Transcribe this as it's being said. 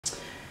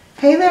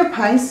Hey there,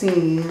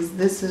 Pisces.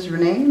 This is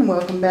Renee and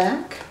welcome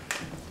back.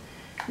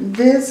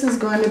 This is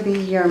going to be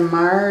your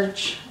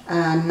March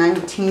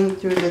 19th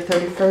through the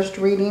 31st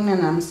reading,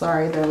 and I'm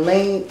sorry they're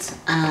late,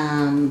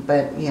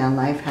 but yeah,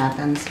 life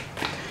happens.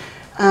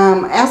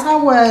 As I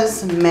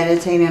was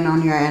meditating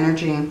on your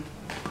energy,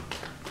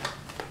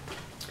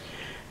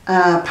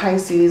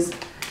 Pisces,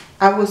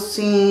 I was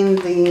seeing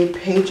the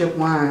Page of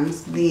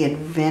Wands, the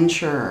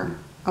adventurer.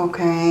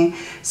 Okay,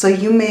 so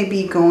you may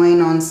be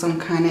going on some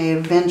kind of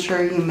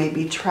adventure, you may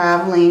be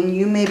traveling,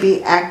 you may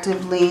be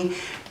actively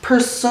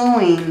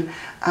pursuing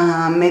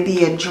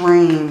maybe a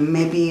dream,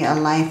 maybe a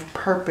life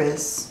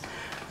purpose.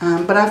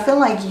 But I feel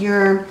like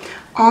you're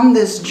on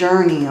this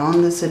journey,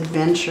 on this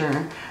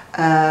adventure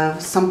of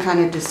some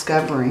kind of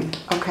discovery,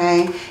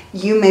 okay?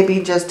 You may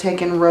be just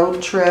taking road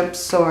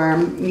trips or,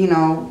 you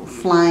know,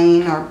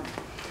 flying or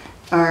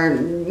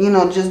you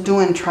know, just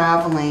doing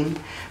traveling.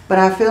 But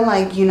I feel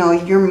like, you know,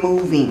 you're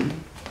moving.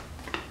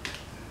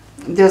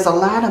 There's a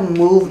lot of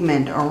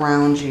movement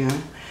around you.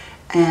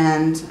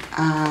 And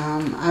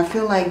I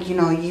feel like, you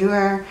know,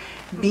 you're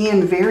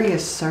being very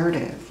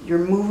assertive. You're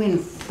moving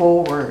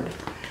forward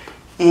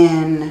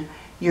in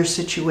your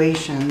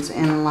situations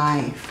in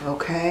life,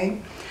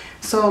 okay?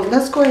 So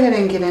let's go ahead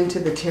and get into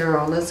the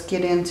tarot. Let's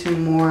get into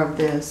more of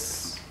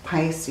this,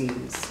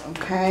 Pisces,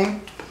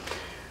 okay?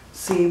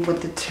 See what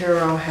the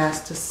tarot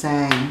has to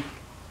say.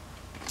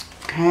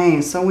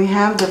 Okay, so we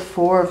have the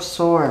Four of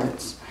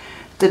Swords,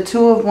 the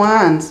Two of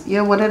Wands.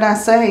 Yeah, what did I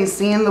say?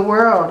 Seeing the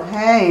world.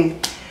 Hey,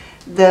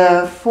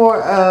 the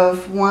Four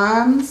of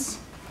Wands,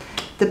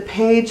 the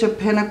Page of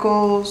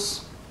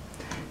Pentacles,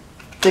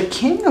 the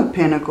King of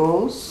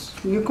Pentacles.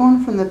 You're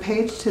going from the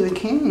Page to the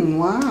King.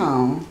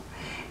 Wow.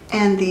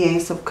 And the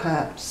Ace of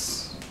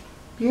Cups.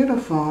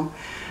 Beautiful.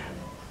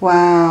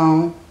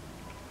 Wow.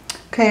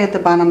 Okay, at the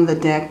bottom of the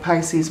deck,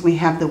 Pisces, we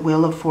have the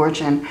Wheel of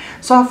Fortune.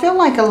 So I feel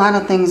like a lot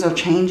of things are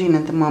changing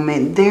at the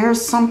moment.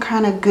 There's some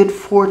kind of good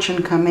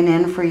fortune coming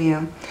in for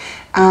you.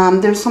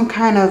 There's some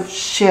kind of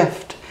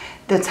shift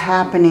that's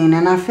happening.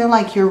 And I feel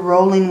like you're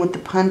rolling with the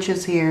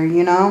punches here,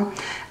 you know.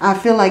 I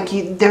feel like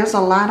there's a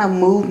lot of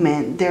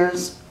movement.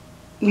 There's,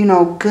 you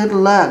know, good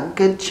luck,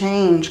 good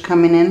change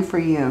coming in for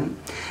you.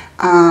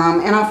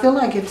 And I feel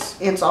like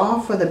it's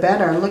all for the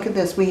better. Look at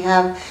this. We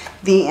have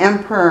the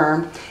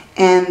Emperor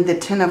and the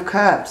Ten of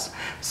Cups.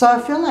 So I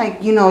feel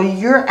like, you know,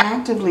 you're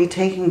actively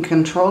taking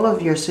control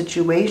of your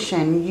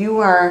situation. You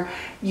are,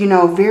 you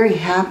know, very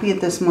happy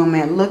at this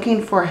moment,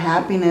 looking for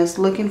happiness,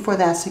 looking for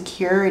that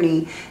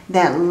security,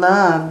 that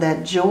love,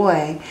 that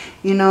joy,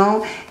 you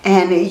know,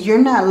 and you're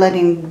not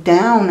letting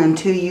down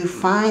until you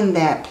find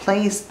that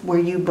place where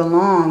you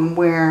belong,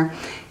 where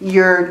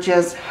you're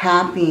just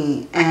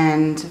happy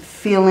and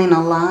feeling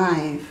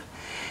alive.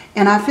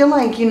 And I feel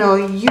like, you know,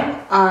 you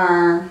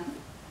are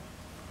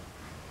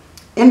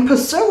in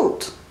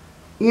pursuit,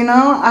 you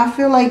know. I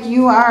feel like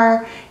you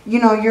are, you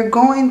know, you're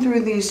going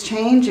through these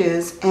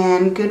changes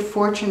and good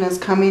fortune is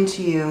coming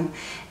to you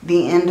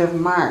the end of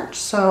March.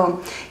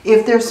 So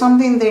if there's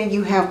something that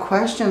you have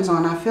questions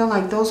on, I feel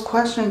like those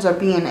questions are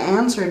being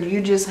answered. You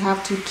just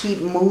have to keep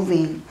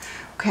moving,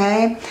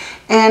 okay?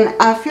 And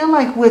I feel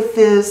like with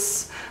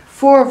this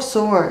Four of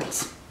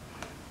Swords,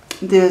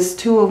 this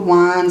Two of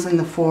Wands and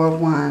the Four of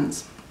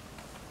Wands,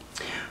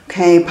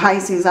 okay,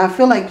 Pisces, I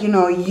feel like, you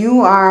know, you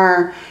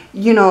are,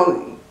 you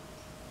know,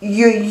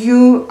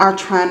 you are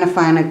trying to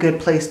find a good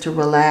place to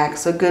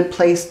relax, a good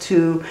place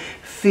to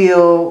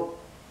feel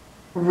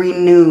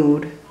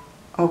renewed,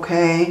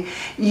 okay?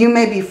 You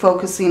may be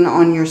focusing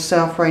on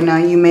yourself right now.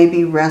 You may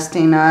be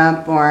resting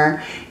up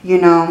or,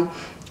 you know,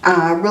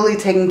 really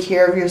taking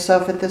care of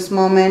yourself at this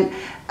moment.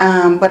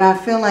 But I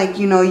feel like,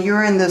 you know,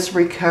 you're in this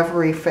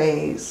recovery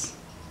phase,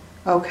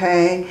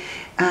 okay?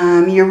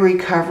 You're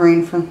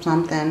recovering from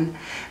something.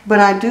 But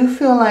I do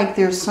feel like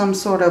there's some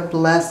sort of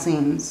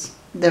blessings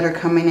that are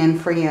coming in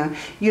for you.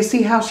 You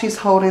see how she's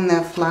holding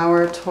that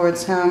flower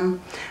towards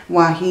him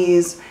while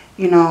he's,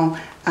 you know,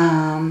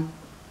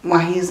 while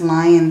he's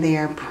lying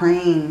there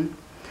praying.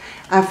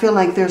 I feel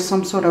like there's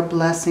some sort of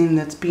blessing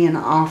that's being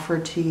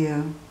offered to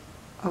you,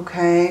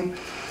 okay?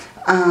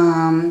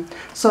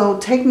 So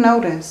take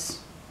notice.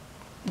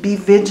 Be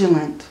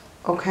vigilant,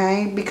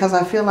 okay? Because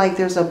I feel like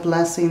there's a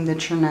blessing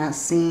that you're not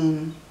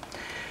seeing.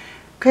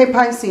 Okay,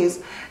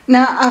 Pisces.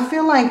 Now, I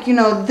feel like, you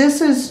know,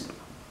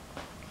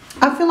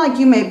 I feel like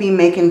you may be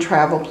making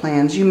travel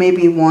plans. You may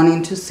be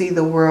wanting to see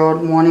the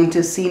world, wanting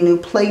to see new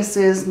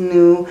places,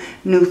 new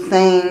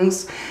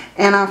things.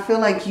 And I feel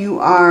like you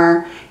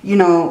are, you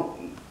know,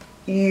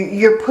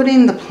 you're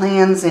putting the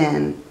plans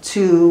in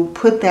to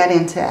put that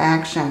into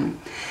action.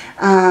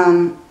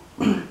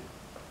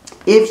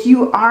 If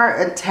you are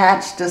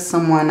attached to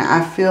someone,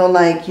 I feel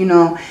like, you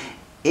know,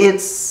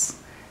 it's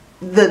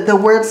the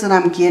words that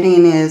I'm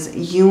getting is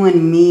you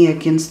and me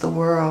against the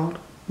world,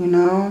 you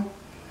know.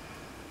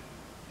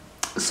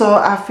 So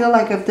I feel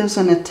like if there's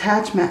an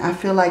attachment, I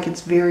feel like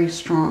it's very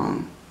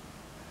strong.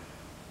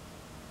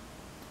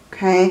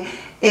 Okay.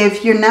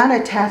 If you're not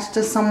attached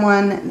to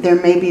someone, there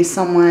may be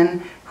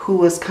someone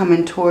who is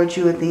coming towards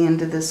you at the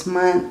end of this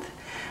month.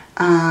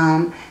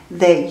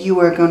 that you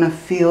are going to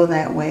feel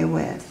that way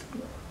with.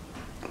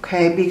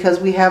 Okay, because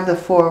we have the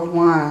Four of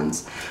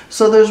Wands.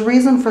 So there's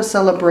reason for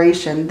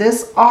celebration.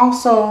 This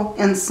also,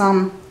 in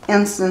some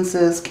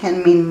instances,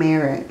 can mean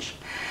marriage.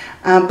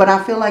 But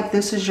I feel like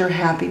this is your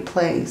happy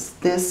place.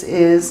 This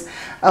is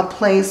a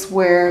place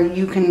where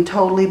you can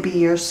totally be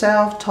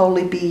yourself,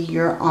 totally be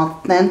your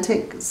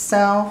authentic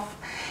self,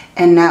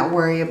 and not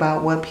worry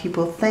about what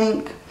people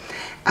think.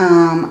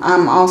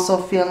 I'm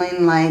also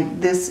feeling like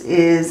this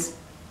is,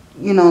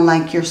 you know,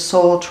 like your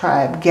soul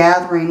tribe,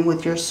 gathering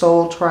with your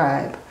soul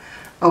tribe.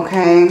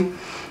 Okay,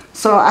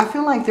 so I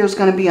feel like there's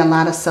going to be a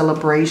lot of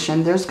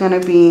celebration. There's going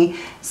to be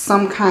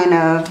some kind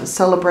of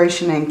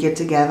celebration and get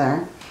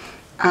together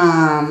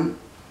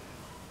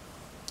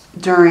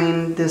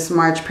during this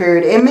March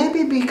period. It may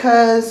be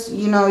because,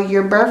 you know,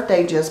 your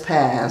birthday just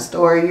passed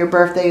or your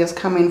birthday is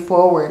coming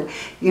forward.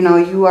 You know,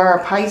 you are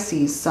a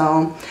Pisces.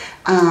 So,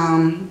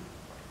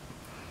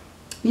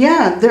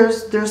 yeah,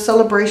 there's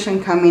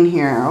celebration coming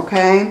here.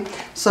 Okay,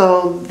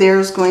 so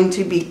there's going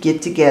to be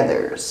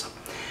get-togethers.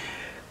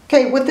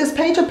 Okay, with this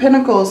Page of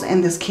Pentacles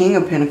and this King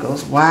of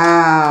Pentacles,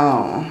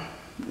 wow.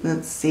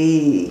 Let's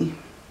see.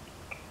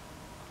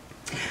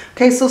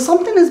 Okay, so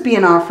something is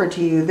being offered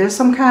to you. There's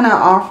some kind of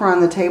offer on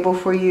the table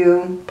for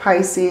you,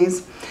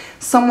 Pisces.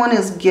 Someone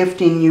is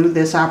gifting you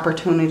this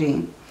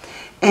opportunity.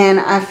 And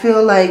I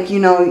feel like, you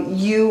know,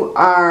 you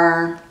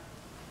are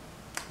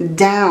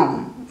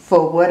down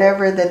for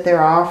whatever that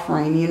they're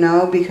offering, you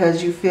know,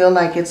 because you feel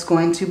like it's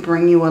going to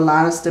bring you a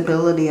lot of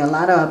stability, a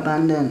lot of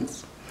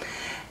abundance.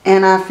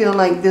 And I feel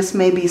like this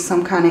may be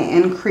some kind of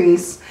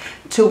increase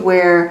to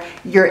where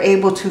you're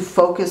able to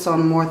focus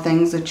on more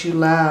things that you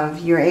love.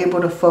 You're able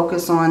to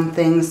focus on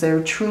things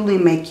that truly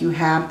make you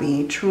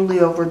happy, truly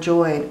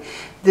overjoyed.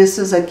 This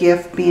is a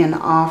gift being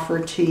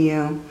offered to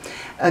you.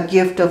 A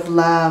gift of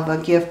love,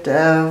 a gift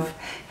of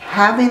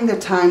having the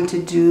time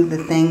to do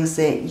the things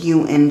that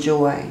you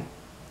enjoy.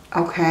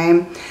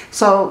 Okay,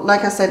 so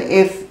like I said,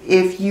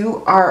 if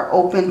you are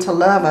open to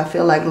love, I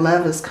feel like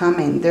love is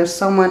coming. There's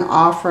someone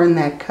offering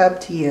that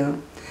cup to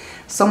you.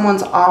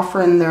 Someone's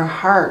offering their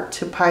heart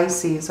to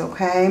Pisces,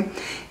 okay?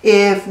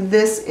 If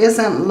this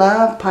isn't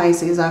love,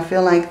 Pisces, I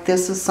feel like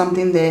this is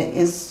something that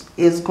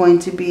is going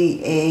to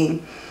be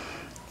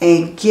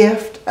a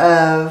gift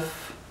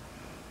of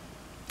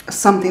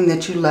something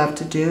that you love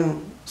to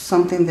do.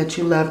 Something that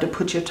you love to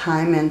put your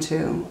time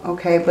into,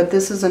 okay? But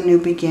this is a new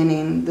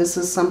beginning. This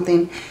is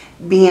something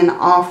being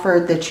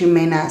offered that you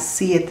may not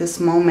see at this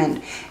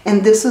moment.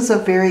 And this is a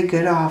very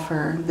good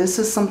offer. This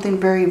is something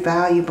very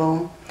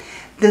valuable.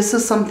 This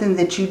is something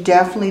that you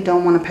definitely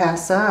don't want to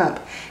pass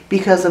up.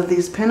 Because of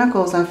these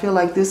pentacles, I feel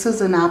like this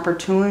is an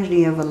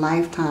opportunity of a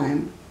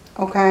lifetime,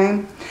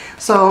 okay?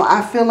 So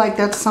I feel like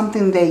that's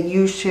something that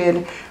you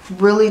should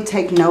really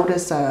take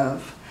notice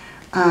of.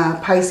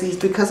 Pisces,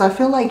 because I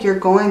feel like you're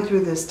going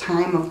through this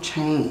time of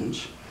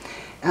change.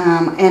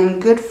 And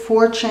good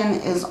fortune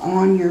is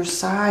on your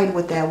side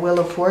with that Wheel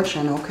of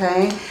Fortune,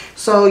 okay?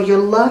 So your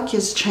luck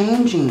is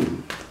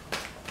changing.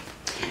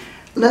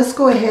 Let's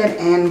go ahead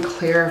and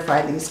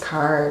clarify these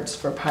cards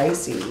for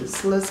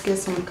Pisces. Let's get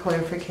some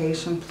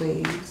clarification,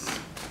 please.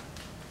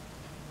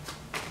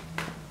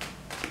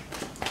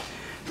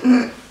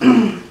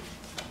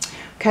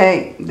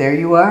 Okay, there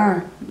you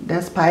are.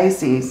 That's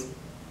Pisces.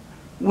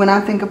 When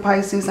I think of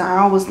Pisces, I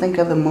always think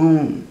of the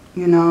moon,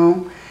 you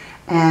know,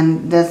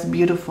 and that's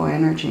beautiful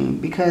energy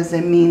because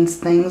it means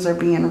things are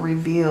being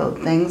revealed.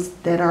 Things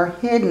that are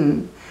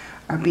hidden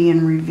are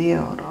being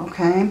revealed,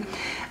 okay?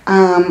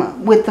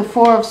 With the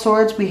Four of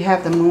Swords, we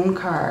have the Moon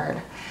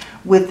card.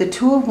 With the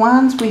Two of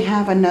Wands, we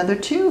have another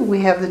two. We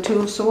have the Two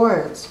of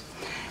Swords.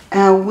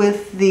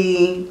 With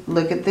the,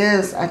 look at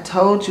this, I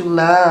told you,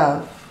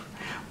 love.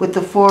 With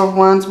the Four of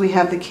Wands, we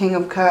have the King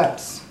of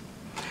Cups.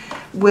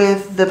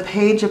 With the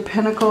Page of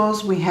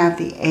Pentacles, we have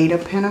the Eight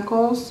of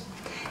Pentacles.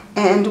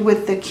 And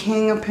with the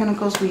King of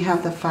Pentacles, we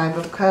have the Five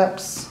of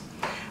Cups.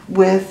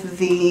 With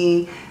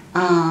the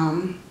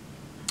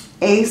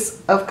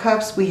Ace of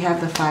Cups, we have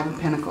the Five of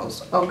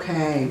Pentacles.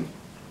 Okay.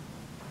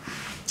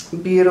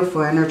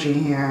 Beautiful energy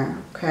here.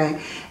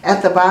 Okay.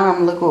 At the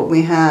bottom, look what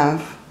we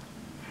have.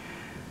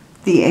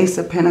 The Ace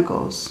of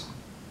Pentacles.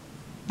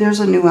 There's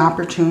a new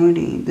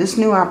opportunity. This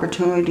new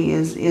opportunity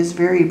is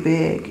very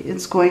big.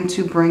 It's going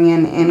to bring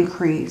in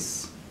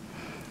increase,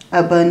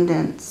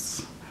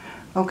 abundance.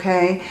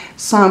 Okay,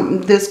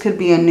 this could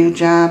be a new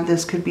job.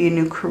 This could be a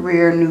new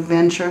career, new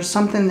venture,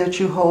 something that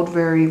you hold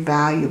very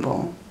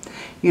valuable.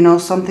 You know,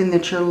 something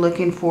that you're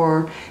looking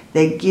for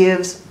that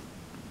gives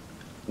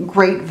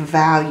great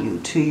value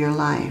to your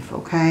life.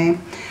 Okay,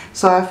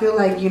 so I feel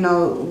like, you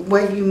know,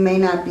 what you may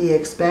not be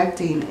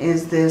expecting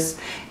is this,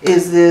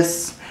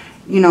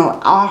 you know,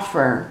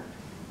 offer,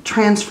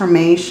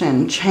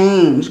 transformation,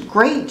 change,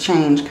 great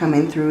change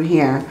coming through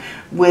here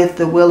with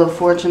the Wheel of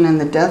Fortune and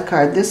the Death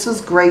card. This is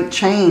great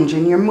change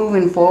and you're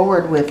moving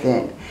forward with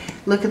it.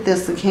 Look at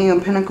this, the King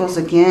of Pentacles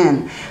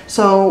again.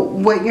 So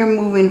what you're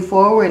moving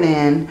forward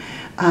in,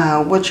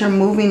 what you're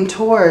moving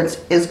towards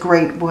is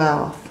great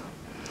wealth.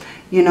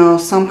 you know,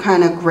 some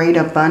kind of great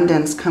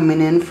abundance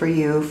coming in for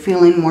you,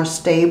 feeling more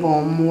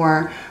stable,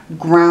 more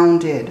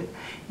grounded.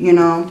 You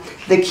know,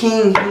 the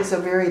king, he's a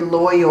very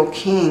loyal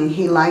king.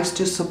 He likes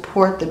to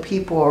support the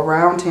people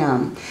around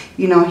him.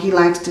 You know, he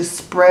likes to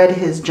spread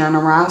his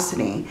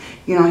generosity.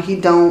 You know, he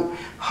don't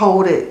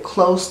hold it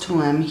close to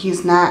him.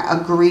 He's not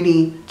a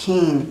greedy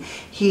king.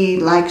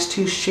 He likes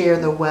to share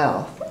the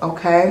wealth,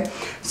 okay?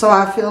 So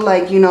I feel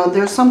like, you know,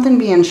 there's something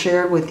being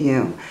shared with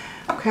you,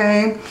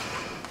 okay?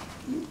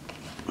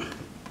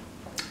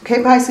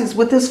 Okay, Pisces,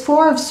 with this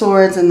Four of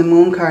Swords and the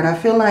Moon card, I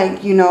feel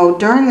like, you know,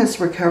 during this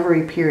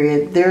recovery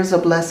period, there's a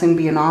blessing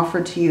being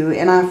offered to you.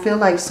 And I feel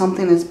like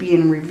something is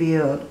being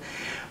revealed.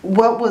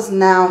 What was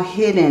now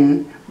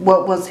hidden,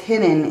 what was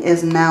hidden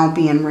is now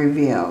being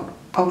revealed.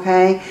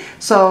 Okay?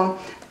 So,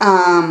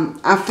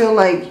 I feel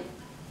like,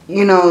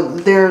 you know,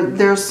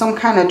 there's some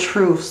kind of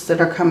truths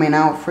that are coming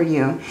out for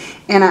you.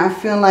 And I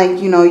feel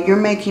like, you know, you're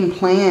making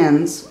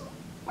plans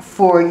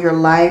for your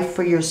life,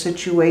 for your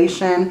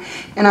situation.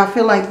 And I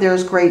feel like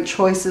there's great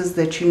choices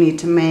that you need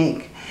to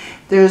make.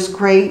 There's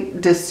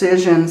great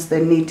decisions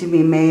that need to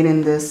be made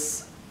in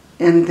this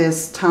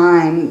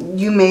time.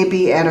 You may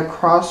be at a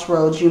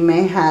crossroads. You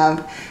may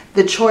have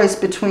the choice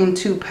between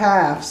two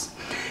paths.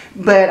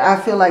 But I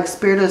feel like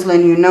Spirit is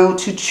letting you know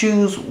to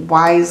choose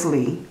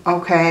wisely,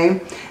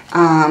 okay?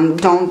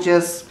 Don't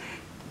just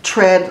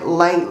tread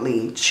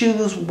lightly.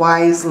 Choose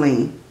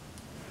wisely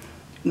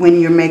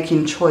when you're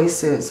making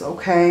choices,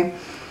 okay?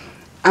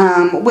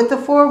 With the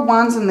Four of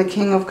Wands and the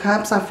King of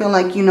Cups, I feel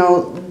like, you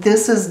know,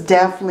 this is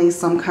definitely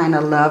some kind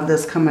of love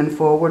that's coming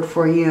forward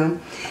for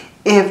you.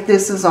 If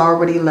this is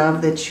already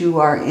love that you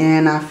are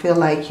in, I feel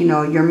like, you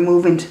know, you're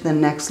moving to the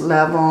next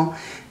level.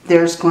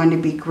 There's going to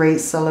be great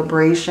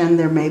celebration.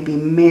 There may be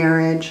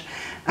marriage.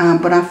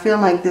 But I feel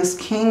like this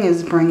king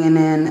is bringing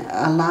in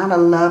a lot of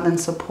love and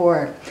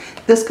support.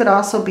 This could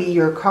also be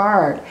your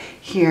card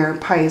here,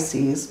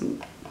 Pisces.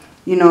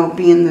 You know,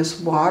 being this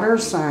water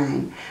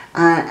sign.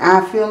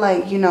 I feel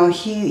like, you know,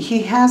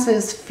 he has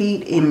his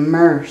feet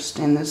immersed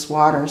in this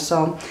water.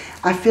 So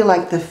I feel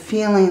like the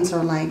feelings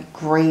are like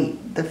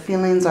great. The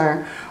feelings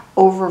are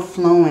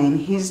overflowing.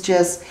 He's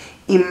just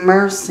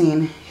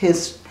immersing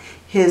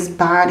his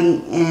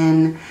body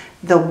in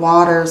the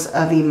waters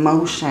of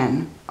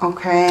emotion.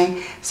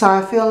 Okay? So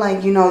I feel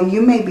like, you know,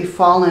 you may be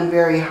falling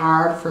very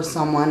hard for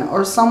someone,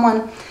 or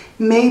someone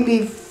may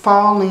be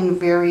falling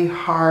very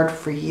hard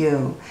for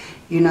you.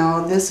 You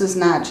know, this is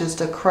not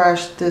just a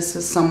crush. This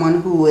is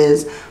someone who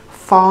is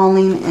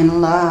falling in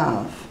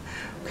love.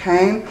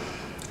 Okay?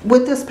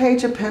 With this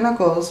Page of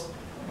Pentacles,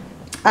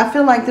 I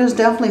feel like there's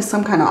definitely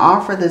some kind of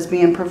offer that's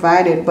being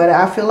provided. But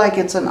I feel like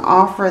it's an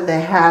offer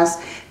that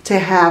has to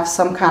have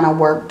some kind of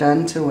work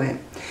done to it.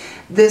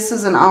 This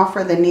is an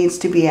offer that needs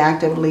to be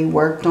actively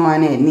worked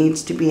on. It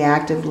needs to be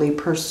actively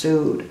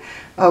pursued.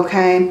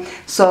 Okay?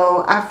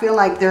 So I feel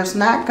like there's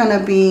not going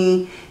to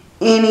be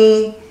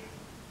any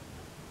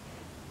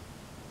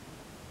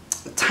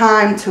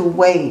time to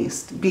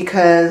waste,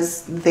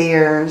 because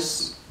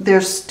there's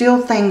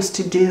still things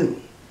to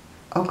do.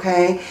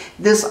 Okay,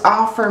 this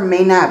offer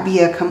may not be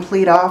a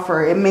complete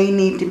offer. It may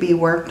need to be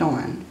worked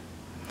on.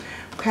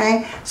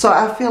 Okay, so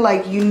I feel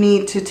like you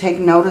need to take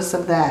notice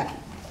of that,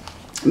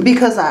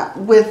 because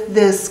with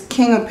this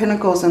King of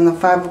Pentacles and the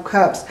Five of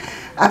Cups,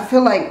 I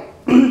feel like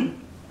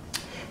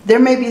there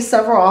may be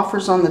several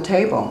offers on the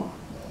table.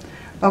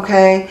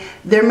 Okay,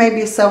 there may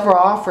be several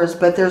offers,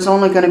 but there's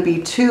only going to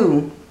be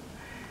two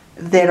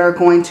that are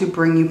going to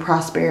bring you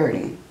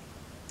prosperity.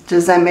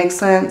 Does that make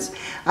sense?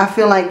 I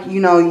feel like, you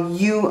know,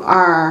 you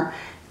are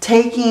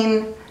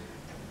taking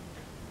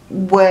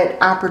what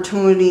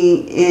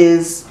opportunity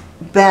is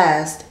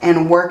best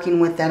and working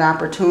with that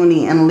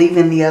opportunity and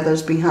leaving the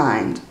others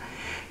behind.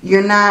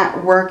 You're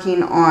not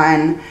working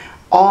on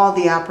all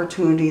the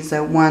opportunities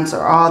at once,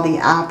 or all the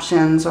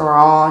options, or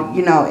all,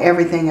 you know,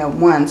 everything at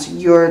once.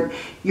 You're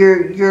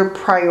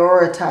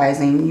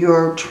prioritizing.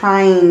 You're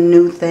trying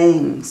new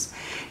things.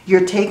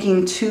 You're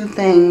taking two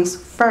things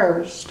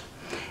first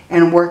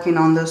and working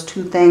on those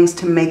two things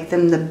to make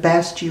them the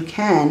best you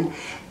can.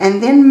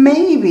 And then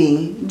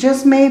maybe,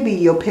 just maybe,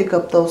 you'll pick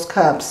up those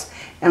cups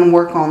and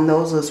work on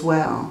those as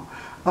well.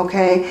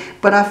 Okay?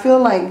 But I feel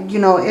like, you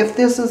know, if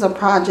this is a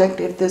project,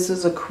 if this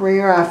is a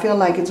career, I feel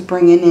like it's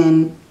bringing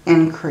in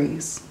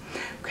increase.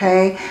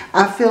 Okay?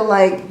 I feel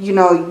like, you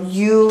know,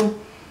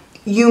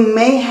 you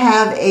may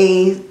have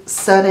a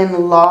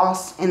sudden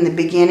loss in the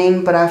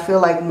beginning, but I feel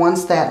like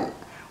once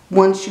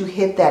you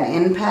hit that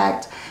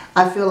impact,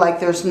 I feel like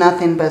there's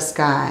nothing but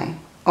sky.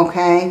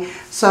 Okay?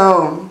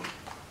 So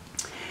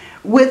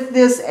with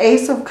this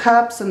Ace of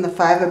Cups and the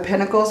Five of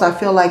Pentacles, I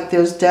feel like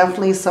there's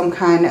definitely some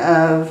kind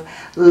of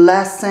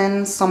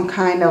lesson, some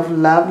kind of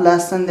love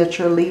lesson that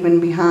you're leaving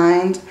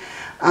behind.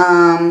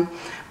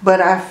 But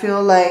I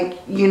feel like,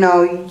 you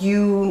know,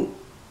 you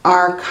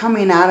are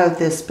coming out of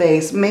this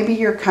space. Maybe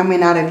you're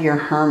coming out of your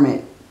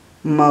hermit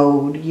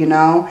mode, you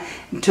know,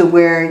 to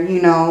where,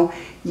 you know,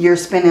 you're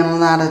spending a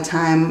lot of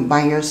time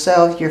by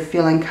yourself. You're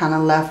feeling kind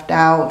of left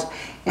out.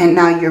 And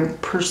now you're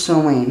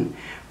pursuing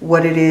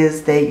what it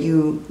is that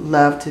you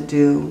love to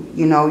do.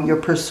 You know,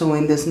 you're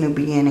pursuing this new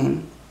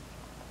beginning.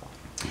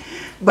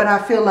 But I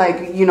feel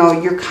like, you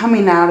know, you're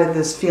coming out of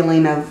this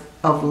feeling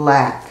of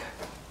lack,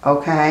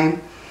 okay?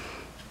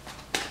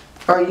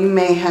 Or you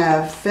may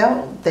have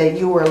felt that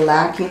you were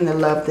lacking the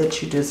love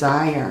that you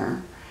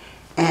desire.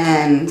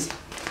 And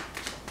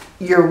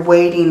you're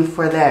waiting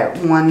for that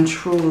one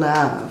true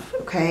love,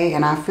 okay?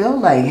 And I feel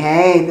like,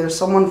 hey, there's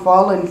someone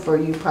falling for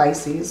you,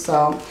 Pisces.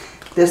 So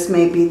this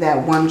may be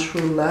that one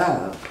true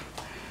love,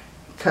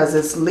 because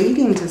it's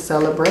leading to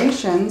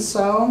celebration.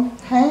 So,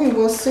 hey,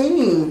 we'll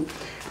see.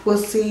 We'll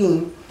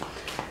see.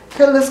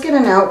 Okay, let's get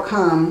an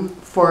outcome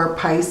for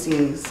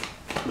Pisces.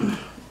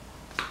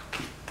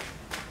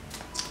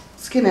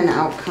 Let's get an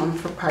outcome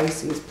for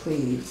Pisces,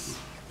 please.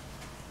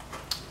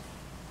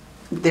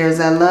 There's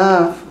that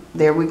love.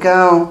 There we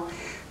go.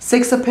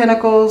 Six of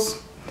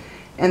Pentacles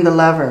and the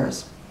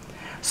Lovers.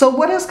 So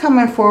what is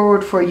coming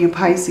forward for you,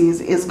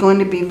 Pisces, is going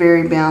to be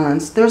very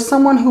balanced. There's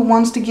someone who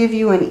wants to give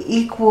you an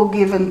equal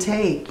give and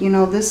take. You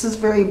know, this is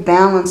very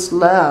balanced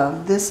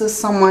love. This is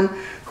someone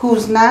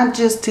who's not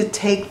just to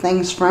take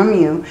things from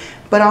you,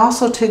 but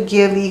also to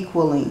give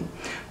equally.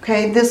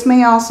 Okay, this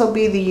may also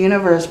be the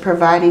universe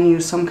providing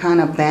you some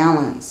kind of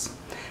balance,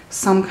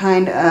 some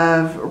kind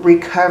of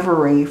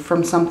recovery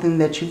from something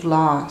that you've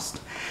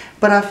lost.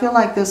 But I feel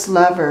like this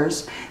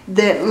Lovers,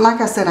 that, like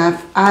I said,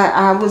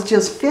 I was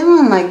just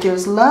feeling like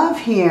there's love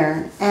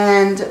here.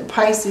 And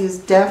Pisces,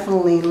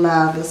 definitely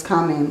love is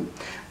coming.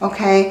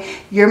 Okay?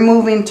 You're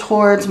moving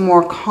towards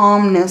more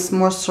calmness,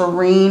 more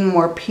serene,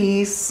 more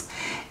peace.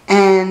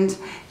 And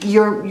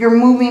you're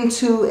moving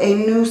to a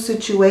new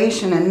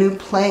situation, a new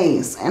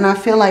place. And I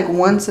feel like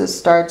once it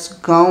starts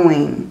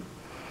going,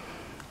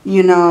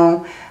 you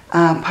know,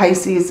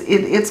 Pisces,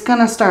 it's going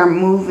to start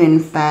moving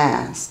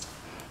fast.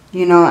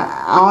 You know,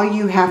 all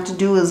you have to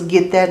do is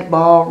get that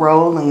ball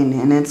rolling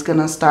and it's going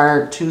to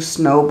start to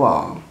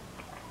snowball.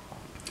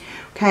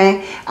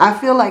 Okay? I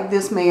feel like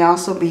this may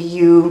also be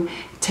you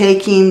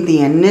taking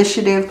the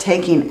initiative,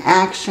 taking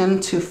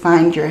action to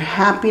find your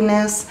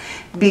happiness,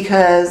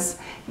 because,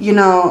 you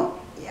know,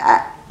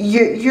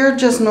 you're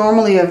just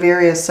normally a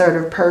very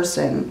assertive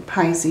person,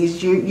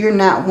 Pisces. You're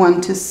not one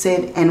to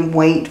sit and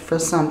wait for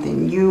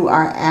something. You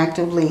are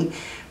actively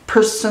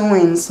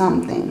pursuing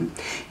something.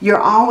 You're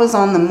always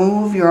on the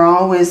move. You're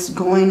always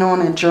going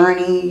on a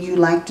journey. You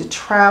like to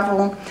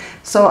travel.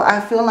 So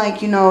I feel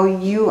like, you know,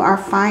 you are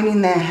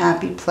finding that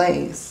happy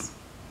place.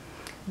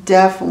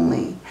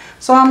 Definitely.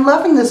 So I'm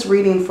loving this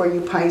reading for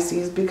you,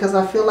 Pisces, because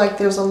I feel like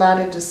there's a lot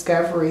of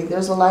discovery.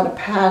 There's a lot of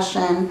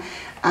passion.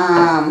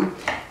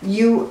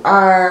 You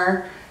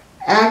are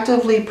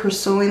actively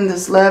pursuing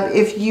this love.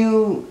 If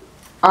you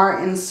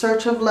are in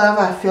search of love,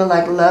 I feel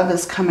like love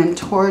is coming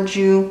towards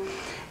you.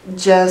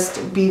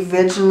 Just be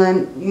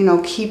vigilant, you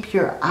know, keep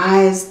your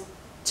eyes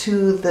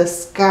to the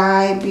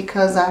sky,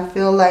 because I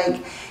feel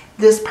like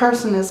this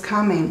person is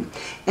coming.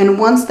 And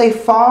once they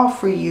fall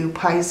for you,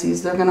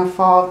 Pisces, they're going to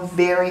fall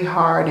very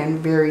hard and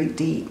very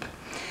deep.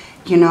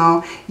 You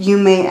know, you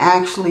may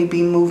actually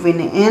be moving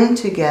in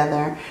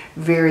together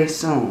very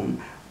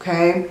soon.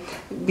 Okay,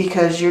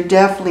 because you're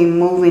definitely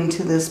moving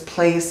to this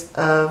place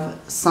of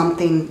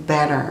something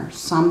better,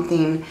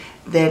 something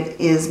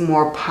that is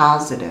more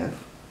positive.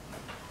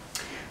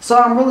 So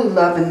I'm really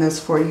loving this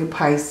for you,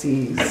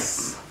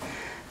 Pisces.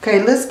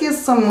 Okay, let's get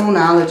some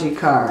Moonology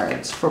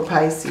cards for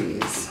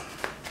Pisces.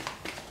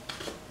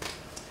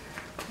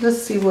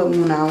 Let's see what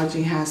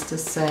Moonology has to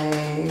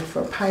say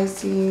for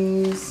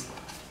Pisces.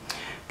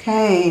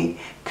 Okay,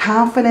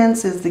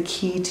 confidence is the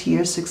key to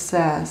your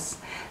success.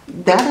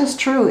 That is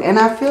true. And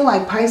I feel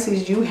like,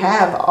 Pisces, you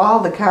have all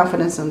the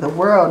confidence in the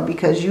world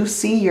because you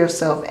see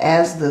yourself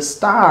as the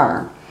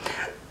star.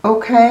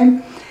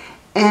 Okay?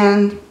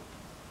 And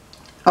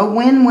a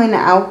win-win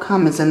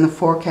outcome is in the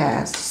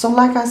forecast. So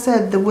like I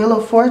said, the Wheel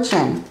of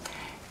Fortune,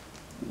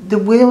 the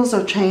wheels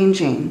are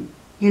changing.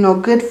 You know,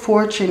 good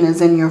fortune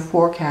is in your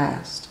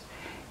forecast.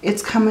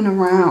 It's coming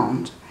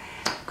around.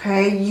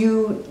 Okay?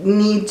 You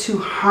need to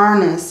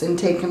harness and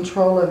take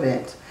control of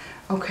it.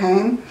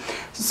 Okay?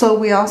 So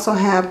we also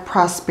have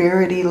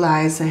prosperity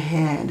lies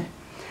ahead.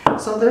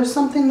 So there's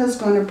something that's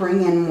going to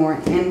bring in more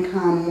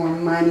income, more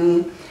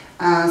money.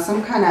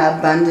 Some kind of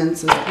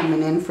abundance is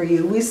coming in for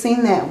you. We've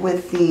seen that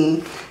with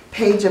the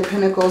Page of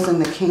Pentacles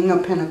and the King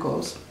of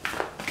Pentacles.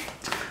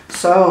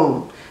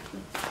 So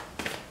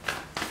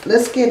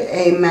let's get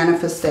a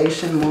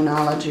manifestation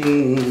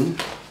Moonology.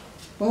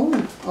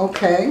 Oh,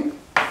 okay.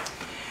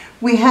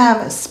 We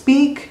have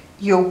speak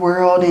your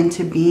world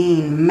into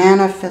being.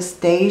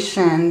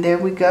 Manifestation. There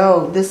we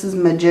go. This is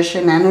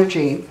Magician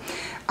energy.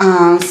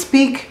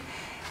 Speak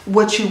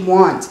what you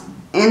want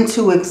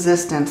into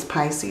existence,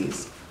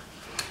 Pisces.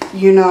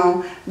 You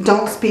know,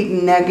 don't speak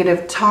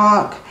negative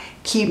talk.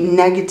 Keep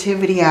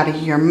negativity out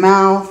of your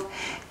mouth.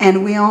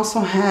 And we also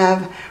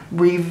have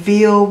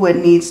reveal what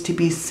needs to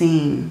be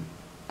seen.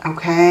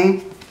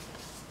 Okay?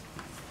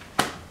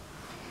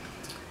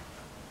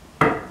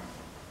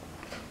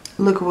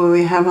 Look what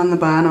we have on the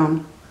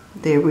bottom.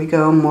 There we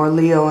go. More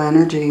Leo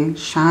energy.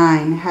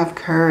 Shine. Have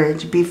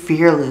courage. Be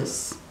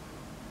fearless.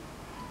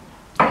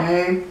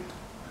 Okay.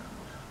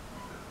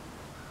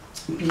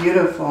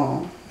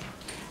 Beautiful.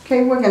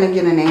 Okay, we're going to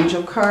get an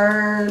angel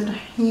card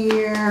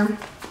here.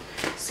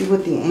 See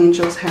what the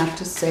angels have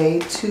to say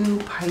to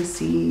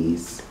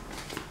Pisces.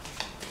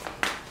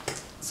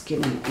 Let's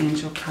get an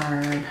angel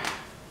card.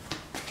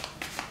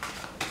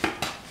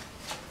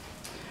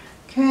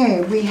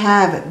 Okay, we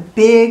have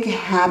big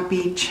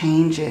happy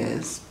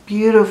changes.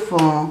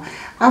 Beautiful.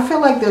 I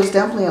feel like there's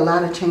definitely a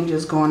lot of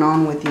changes going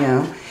on with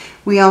you.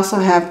 We also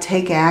have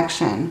take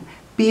action.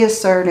 Be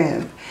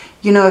assertive.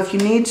 You know, if you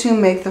need to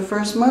make the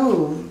first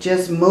move,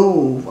 just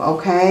move,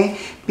 okay?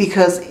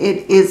 Because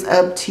it is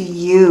up to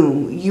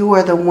you. You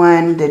are the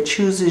one that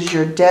chooses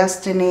your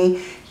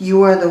destiny.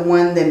 You are the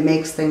one that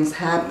makes things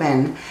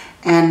happen.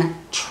 And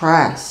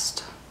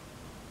trust.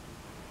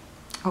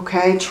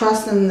 Okay?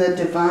 Trust in the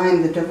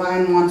divine. The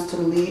divine wants to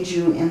lead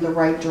you in the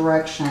right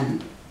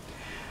direction.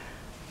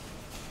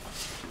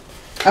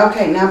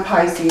 Okay, now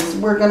Pisces,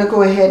 we're going to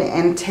go ahead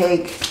and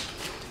take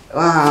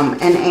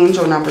an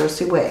angel number.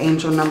 See what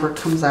angel number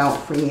comes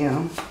out for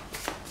you.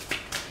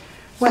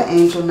 What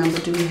angel number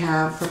do we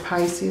have for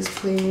Pisces,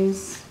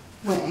 please?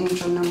 What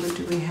angel number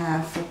do we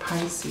have for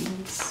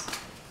Pisces?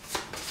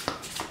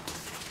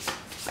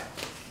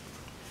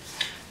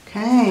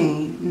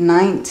 Okay,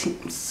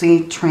 19.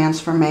 See,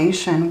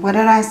 transformation. What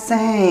did I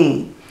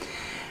say?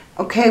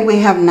 Okay, we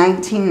have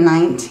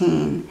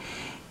 1919.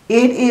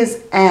 It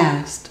is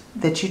asked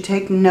that you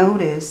take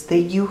notice that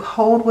you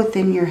hold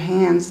within your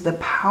hands the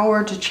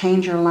power to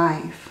change your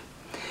life.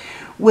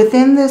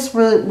 Within this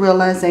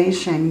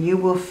realization, you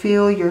will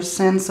feel your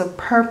sense of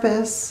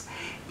purpose,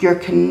 your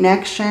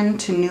connection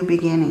to new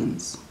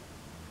beginnings.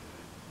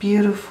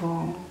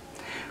 Beautiful.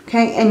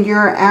 Okay, and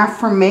your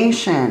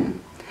affirmation,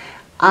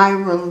 I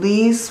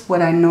release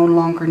what I no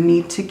longer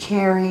need to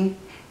carry,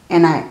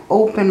 and I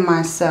open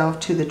myself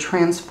to the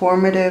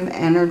transformative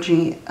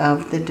energy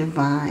of the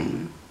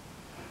divine.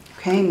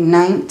 Okay,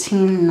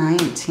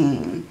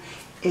 1919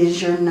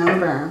 is your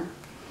number.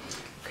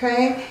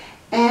 Okay,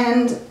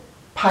 and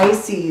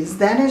Pisces,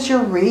 that is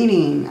your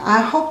reading.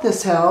 I hope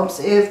this helps.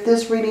 If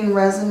this reading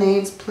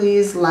resonates,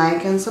 please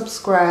like and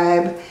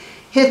subscribe.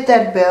 Hit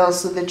that bell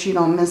so that you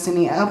don't miss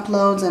any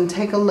uploads, and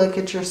take a look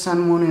at your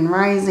sun, moon, and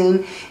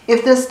rising.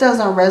 If this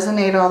doesn't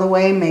resonate all the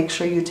way, make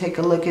sure you take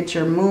a look at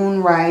your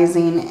moon,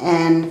 rising,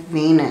 and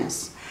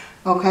Venus.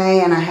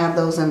 Okay, and I have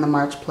those in the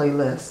March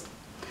playlist.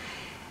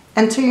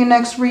 Until your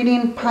next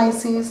reading,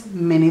 Pisces,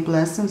 many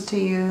blessings to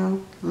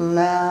you.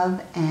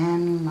 Love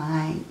and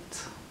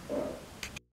light.